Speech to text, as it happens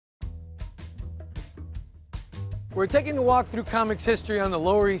We're taking a walk through comics history on the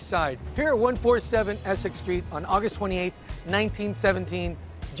Lower East Side. Here at 147 Essex Street on August 28, 1917,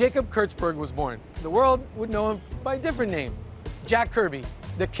 Jacob Kurtzberg was born. The world would know him by a different name, Jack Kirby,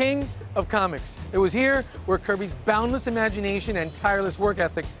 the king of comics. It was here where Kirby's boundless imagination and tireless work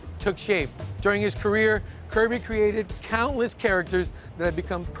ethic took shape. During his career, Kirby created countless characters that have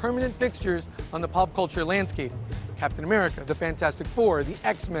become permanent fixtures on the pop culture landscape. Captain America, the Fantastic Four, the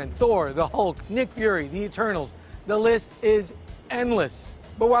X-Men, Thor, the Hulk, Nick Fury, the Eternals. The list is endless.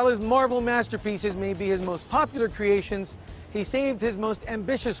 But while his Marvel masterpieces may be his most popular creations, he saved his most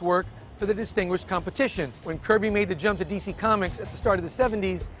ambitious work for the distinguished competition. When Kirby made the jump to DC Comics at the start of the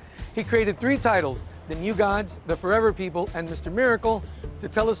 70s, he created 3 titles, The New Gods, The Forever People, and Mr. Miracle, to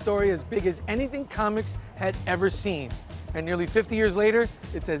tell a story as big as anything comics had ever seen. And nearly 50 years later,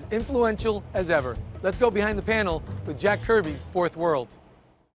 it's as influential as ever. Let's go behind the panel with Jack Kirby's Fourth World.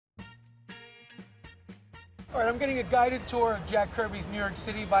 All right, I'm getting a guided tour of Jack Kirby's New York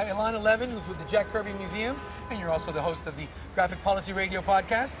City by Ilana Levin, who's with the Jack Kirby Museum, and you're also the host of the Graphic Policy Radio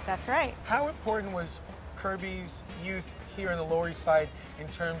podcast. That's right. How important was Kirby's youth here in the Lower East Side in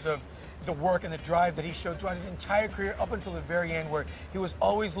terms of the work and the drive that he showed throughout his entire career up until the very end, where he was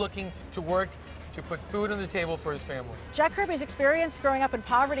always looking to work to put food on the table for his family? Jack Kirby's experience growing up in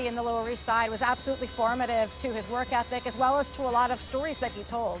poverty in the Lower East Side was absolutely formative to his work ethic as well as to a lot of stories that he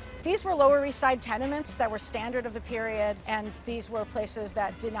told. These were Lower East Side tenements that were standard of the period, and these were places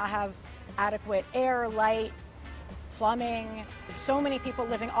that did not have adequate air, light, plumbing. So many people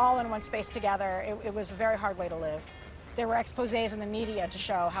living all in one space together. It was a very hard way to live. There were exposés in the media to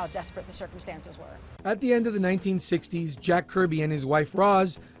show how desperate the circumstances were. At the end of the 1960s, Jack Kirby and his wife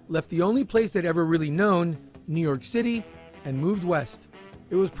Roz left the only place they'd ever really known, New York City, and moved west.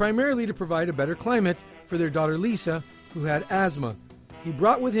 It was primarily to provide a better climate for their daughter Lisa, who had asthma. He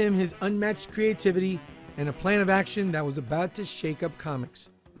brought with him his unmatched creativity and a plan of action that was about to shake up comics.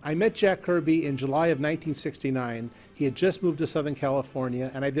 I met Jack Kirby in July of 1969. He had just moved to Southern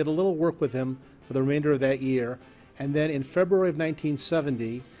California, and I did a little work with him for the remainder of that year. And then in February of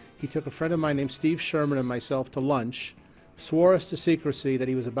 1970, he took a friend of mine named Steve Sherman and myself to lunch, swore us to secrecy that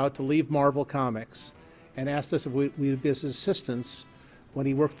he was about to leave Marvel Comics, and asked us if we would be his assistants when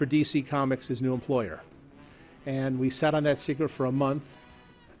he worked for DC Comics, his new employer. And we sat on that secret for a month,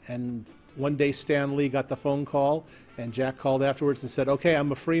 and one day Stan Lee got the phone call, and Jack called afterwards and said, "Okay,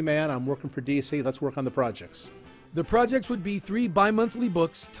 I'm a free man, I'm working for DC, let's work on the projects." The projects would be 3 bi-monthly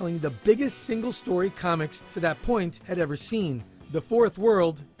books telling the biggest single-story comics to that point had ever seen. The Fourth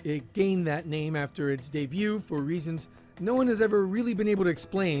World, it gained that name after its debut for reasons no one has ever really been able to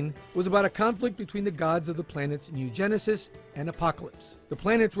explain, was about a conflict between the gods of the planets New Genesis and Apocalypse. The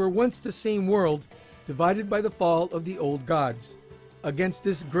planets were once the same world, divided by the fall of the old gods. Against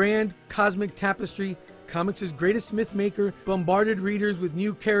this grand cosmic tapestry, comics' greatest myth maker bombarded readers with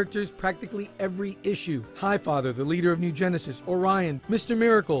new characters practically every issue. Highfather, the leader of New Genesis, Orion, Mr.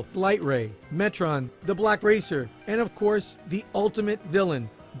 Miracle, Light Ray, Metron, the Black Racer, and of course, the ultimate villain,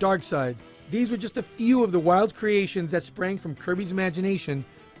 Darkseid. These were just a few of the wild creations that sprang from Kirby's imagination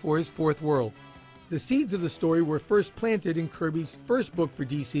for his Fourth World. The seeds of the story were first planted in Kirby's first book for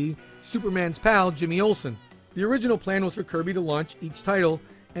DC, Superman's pal, Jimmy Olsen. The original plan was for Kirby to launch each title,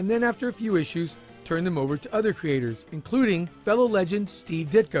 and then after a few issues, turn them over to other creators, including fellow legend Steve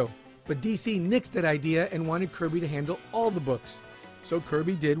Ditko. But DC nixed that idea and wanted Kirby to handle all the books. So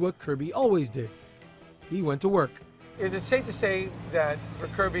Kirby did what Kirby always did. He went to work. Is it safe to say that for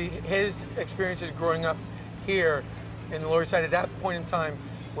Kirby, his experiences growing up here in the Lower East Side at that point in time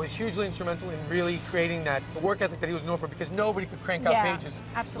was hugely instrumental in really creating that work ethic that he was known for, because nobody could crank out pages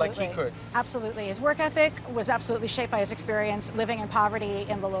like he could? Absolutely. His work ethic was absolutely shaped by his experience living in poverty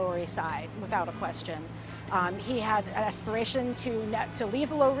in the Lower East Side, without a question. He had an aspiration to leave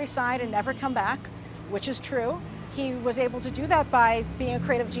the Lower East Side and never come back, which is true. He was able to do that by being a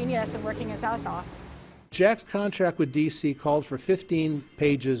creative genius and working his ass off. Jack's contract with DC called for 15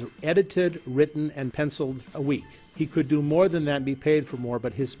 pages edited, written, and penciled a week. He could do more than that and be paid for more,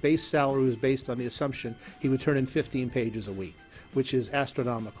 but his base salary was based on the assumption he would turn in 15 pages a week, which is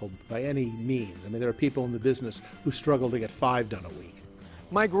astronomical by any means. I mean, there are people in the business who struggle to get 5 done a week.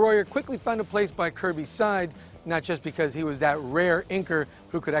 Mike Royer quickly found a place by Kirby's side, not just because he was that rare inker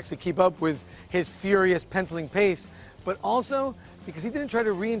who could actually keep up with his furious penciling pace, but also because he didn't try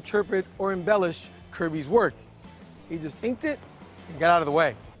to reinterpret or embellish Kirby's work. He just inked it and got out of the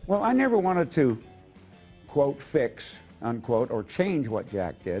way. Well, I never wanted to, quote, fix, unquote, or change what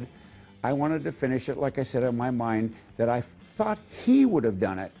Jack did. I wanted to finish it, like I said, in my mind, that I thought he would have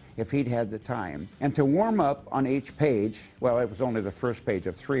done it if he'd had the time. And to warm up on each page, well, it was only the first page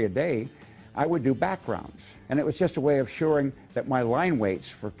of 3 a day, I would do backgrounds. And it was just a way of showing that my line weights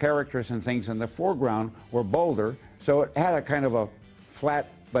for characters and things in the foreground were bolder, so it had a kind of a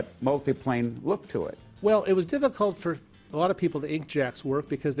flat but multiplane look to it. Well, it was difficult for a lot of people to ink Jack's work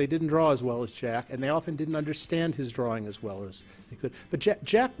because they didn't draw as well as Jack, and they often didn't understand his drawing as well as they could. But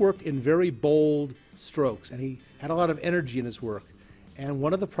Jack worked in very bold strokes, and he had a lot of energy in his work. And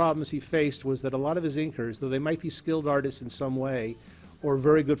one of the problems he faced was that a lot of his inkers, though they might be skilled artists in some way, or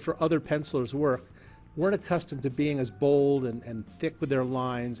very good for other pencilers' work, weren't accustomed to being as bold and thick with their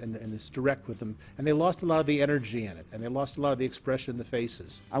lines and as direct with them. And they lost a lot of the energy in it, and they lost a lot of the expression in the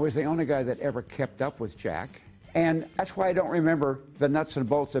faces. I was the only guy that ever kept up with Jack. And that's why I don't remember the nuts and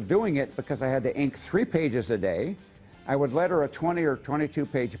bolts of doing it, because I had to ink 3 pages a day. I would letter a 20 or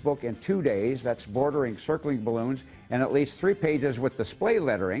 22-page book in 2 days. That's bordering, circling balloons, and at least 3 pages with display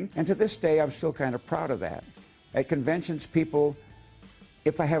lettering. And to this day, I'm still kind of proud of that. At conventions, people,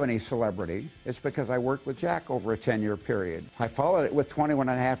 if I have any celebrity, it's because I worked with Jack over a 10-year period. I followed it with 21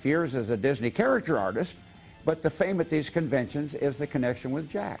 and a half years as a Disney character artist, but the fame at these conventions is the connection with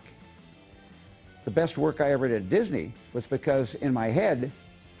Jack. The best work I ever did at Disney was because in my head,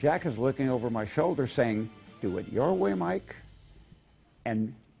 Jack is looking over my shoulder saying, "Do it your way, Mike,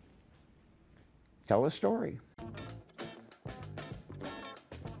 and tell a story."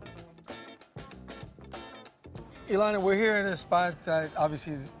 Ilana, we're here in a spot that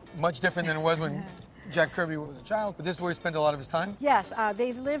obviously is much different than it was when Jack Kirby was a child, but this is where he spent a lot of his time? Yes,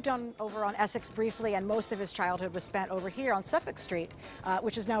 they lived over on Essex briefly, and most of his childhood was spent over here on Suffolk Street,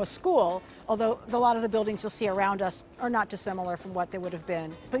 which is now a school, although a lot of the buildings you'll see around us are not dissimilar from what they would have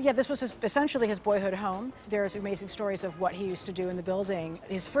been. But yeah, this was essentially his boyhood home. There's amazing stories of what he used to do in the building.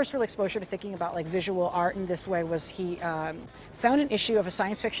 His first real exposure to thinking about like visual art in this way was he found an issue of a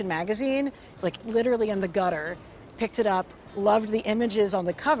science fiction magazine, like literally in the gutter, picked it up, loved the images on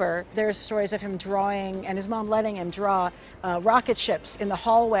the cover. There's stories of him drawing, and his mom letting him draw rocket ships in the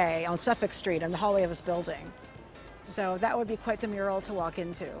hallway on Suffolk Street, in the hallway of his building. So that would be quite the mural to walk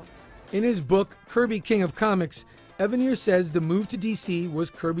into. In his book, Kirby, King of Comics, Evanier says the move to DC was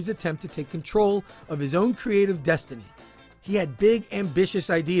Kirby's attempt to take control of his own creative destiny. He had big,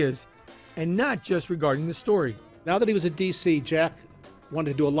 ambitious ideas, and not just regarding the story. Now that he was at DC, Jack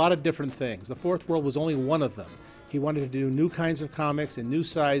wanted to do a lot of different things. The Fourth World was only one of them. He wanted to do new kinds of comics in new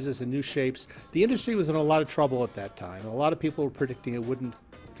sizes and new shapes. The industry was in a lot of trouble at that time. A lot of people were predicting it wouldn't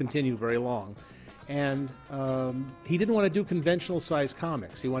continue very long. And he didn't want to do conventional size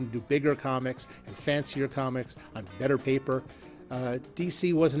comics. He wanted to do bigger comics and fancier comics on better paper.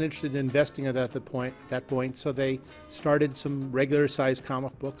 DC wasn't interested in investing at that point, so they started some regular sized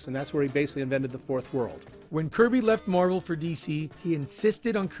comic books, and that's where he basically invented the Fourth World. When Kirby left Marvel for DC, he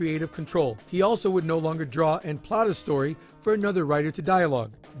insisted on creative control. He also would no longer draw and plot a story for another writer to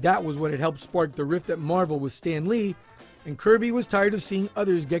dialogue. That was what had helped spark the rift at Marvel with Stan Lee, and Kirby was tired of seeing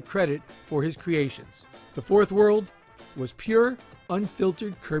others get credit for his creations. The Fourth World was pure,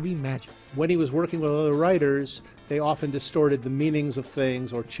 unfiltered Kirby magic. When he was working with other writers, they often distorted the meanings of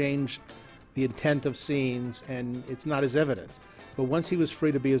things or changed the intent of scenes, and it's not as evident. But once he was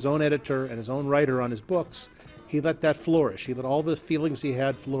free to be his own editor and his own writer on his books, he let that flourish. He let all the feelings he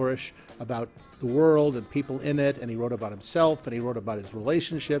had flourish about the world and people in it, and he wrote about himself, and he wrote about his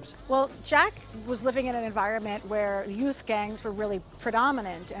relationships. Well, Jack was living in an environment where youth gangs were really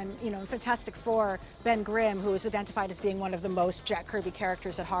predominant, and in Fantastic Four, Ben Grimm, who is identified as being one of the most Jack Kirby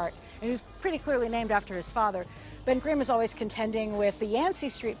characters at heart, and he was pretty clearly named after his father. Ben Grimm is always contending with the Yancey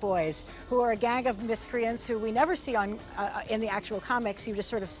Street Boys, who are a gang of miscreants who we never see on in the actual comics. You just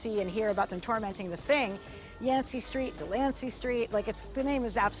sort of see and hear about them tormenting the Thing. Yancey Street, Delancey Street, the name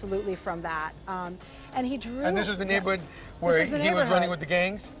is absolutely from that. And he drew. And this was the neighborhood where he was running with the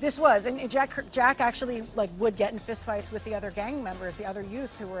gangs? This was, and Jack actually would get in fistfights with the other gang members, the other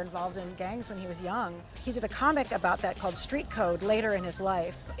youth who were involved in gangs when he was young. He did a comic about that called Street Code later in his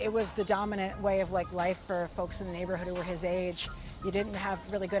life. It was the dominant way of life for folks in the neighborhood who were his age. You didn't have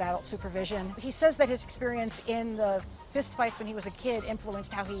really good adult supervision. He says that his experience in the fistfights when he was a kid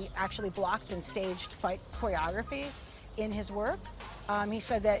influenced how he actually blocked and staged fight choreography in his work. He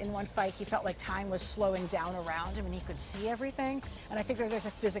said that in one fight he felt like time was slowing down around him and he could see everything. And I think that there's a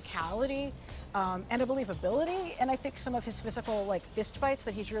physicality and a believability, and I think some of his physical fist fights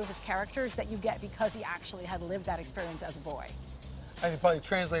that he drew of his characters that you get because he actually had lived that experience as a boy. I could probably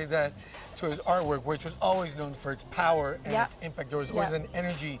translate that to his artwork, which was always known for its power and its impact. There was always an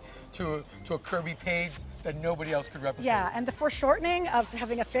energy to a Kirby page that nobody else could replicate. Yeah, and the foreshortening of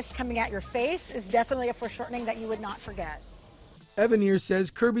having a fist coming at your face is definitely a foreshortening that you would not forget. Evanier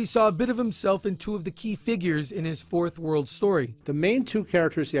says Kirby saw a bit of himself in two of the key figures in his Fourth World story. The main two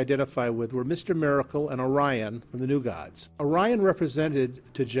characters he identified with were Mr. Miracle and Orion from the New Gods. Orion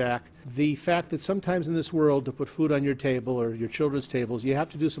represented to Jack the fact that sometimes in this world, to put food on your table or your children's tables, you have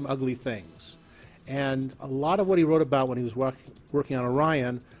to do some ugly things. And a lot of what he wrote about when he was working on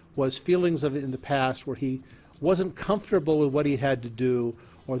Orion was feelings of it in the past where he wasn't comfortable with what he had to do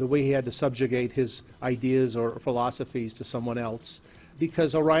or the way he had to subjugate his ideas or philosophies to someone else,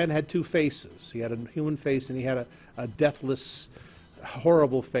 because Orion had two faces. He had a human face and he had a deathless,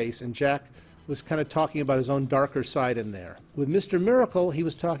 horrible face, and Jack was kind of talking about his own darker side in there. With Mr. Miracle, he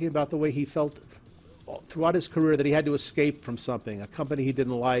was talking about the way he felt throughout his career that he had to escape from something, a company he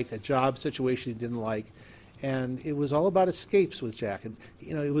didn't like, a job situation he didn't like, and it was all about escapes with Jack. And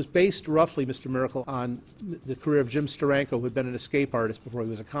you know, it was based roughly, Mr. Miracle, on the career of Jim Steranko, who had been an escape artist before he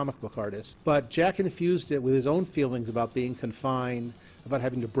was a comic book artist. But Jack infused it with his own feelings about being confined, about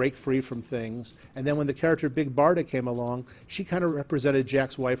having to break free from things. And then when the character Big Barda came along, she kind of represented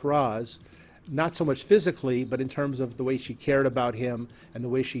Jack's wife Roz, not so much physically, but in terms of the way she cared about him and the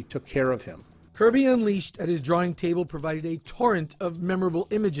way she took care of him. Kirby Unleashed at his drawing table provided a torrent of memorable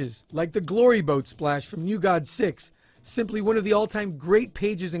images, like the Glory Boat splash from New Gods 6, simply one of the all-time great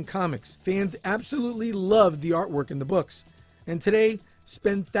pages in comics. Fans absolutely loved the artwork in the books, and today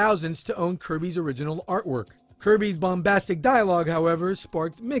spend thousands to own Kirby's original artwork. Kirby's bombastic dialogue, however,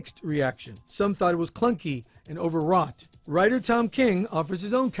 sparked mixed reaction. Some thought it was clunky and overwrought. Writer Tom King offers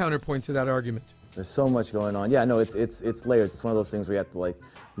his own counterpoint to that argument. There's so much going on. Yeah, no, it's layers. It's one of those things where you have to like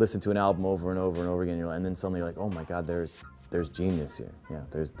listen to an album over and over and over again, and then suddenly you're like, oh my God, there's genius here. Yeah,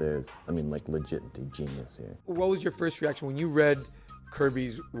 there's I mean, like legit genius here. What was your first reaction when you read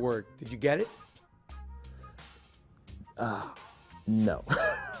Kirby's work? Did you get it? No.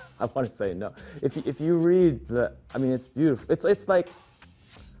 I want to say no. If you read I mean, it's beautiful. It's like,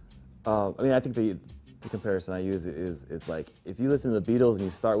 I mean, I think the comparison I use is like, if you listen to the Beatles and you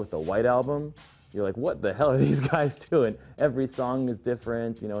start with the White Album, you're like, what the hell are these guys doing? Every song is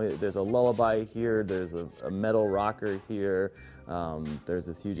different. You know, there's a lullaby here, there's a metal rocker here, there's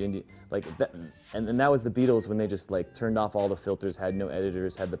this huge indie, like that, and that was the Beatles when they just like turned off all the filters, had no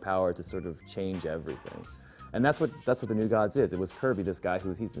editors, had the power to sort of change everything. And that's what the New Gods is. It was Kirby, this guy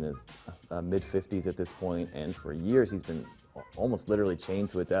he's in his mid-50s at this point, and for years he's been almost literally chained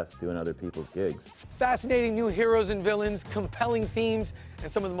to a desk doing other people's gigs. Fascinating new heroes and villains, compelling themes,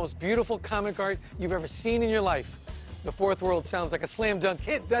 and some of the most beautiful comic art you've ever seen in your life. The Fourth World sounds like a slam dunk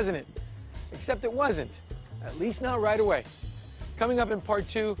hit, doesn't it? Except it wasn't, at least not right away. Coming up in part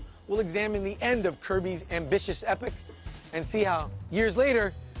 2, we'll examine the end of Kirby's ambitious epic and see how, years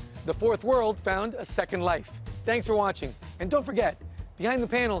later, the Fourth World found a second life. Thanks for watching, and don't forget, Behind the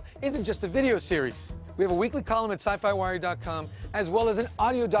Panel isn't just a video series. We have a weekly column at SYFYWIRE.com, as well as an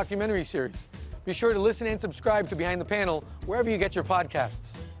audio documentary series. Be sure to listen and subscribe to Behind the Panel wherever you get your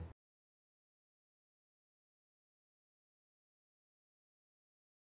podcasts.